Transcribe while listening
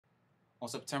On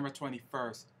September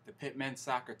 21st, the Pitt men's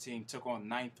soccer team took on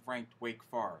 9th-ranked Wake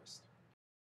Forest.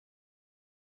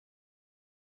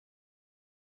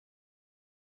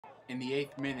 In the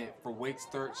 8th minute, for Wake's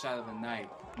third shot of the night,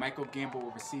 Michael Gamble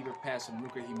will receive a pass from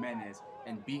Luca Jimenez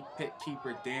and beat Pitt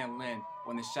keeper Dan Lynn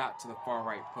on the shot to the far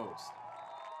right post.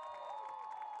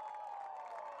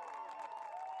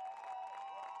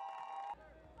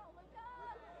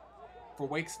 For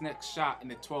Wake's next shot in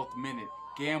the 12th minute,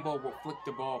 Gamble will flick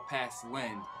the ball past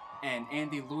Lynn, and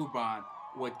Andy Lubon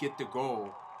would get the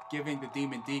goal, giving the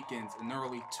Demon Deacons an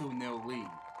early 2-0 lead.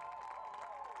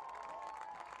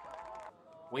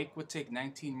 Wake would take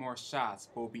 19 more shots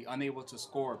but will be unable to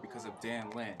score because of Dan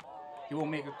Lynn. He will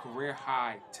make a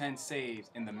career-high 10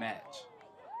 saves in the match.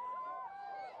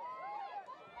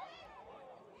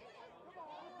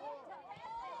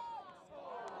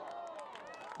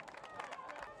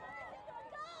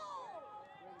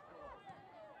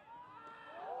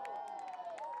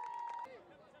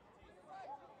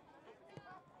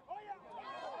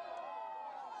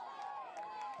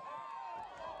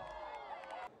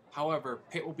 However,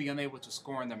 Pitt will be unable to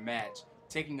score in the match,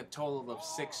 taking a total of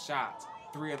 6 shots,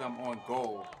 3 of them on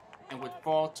goal, and would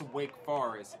fall to Wake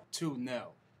Forest 2-0.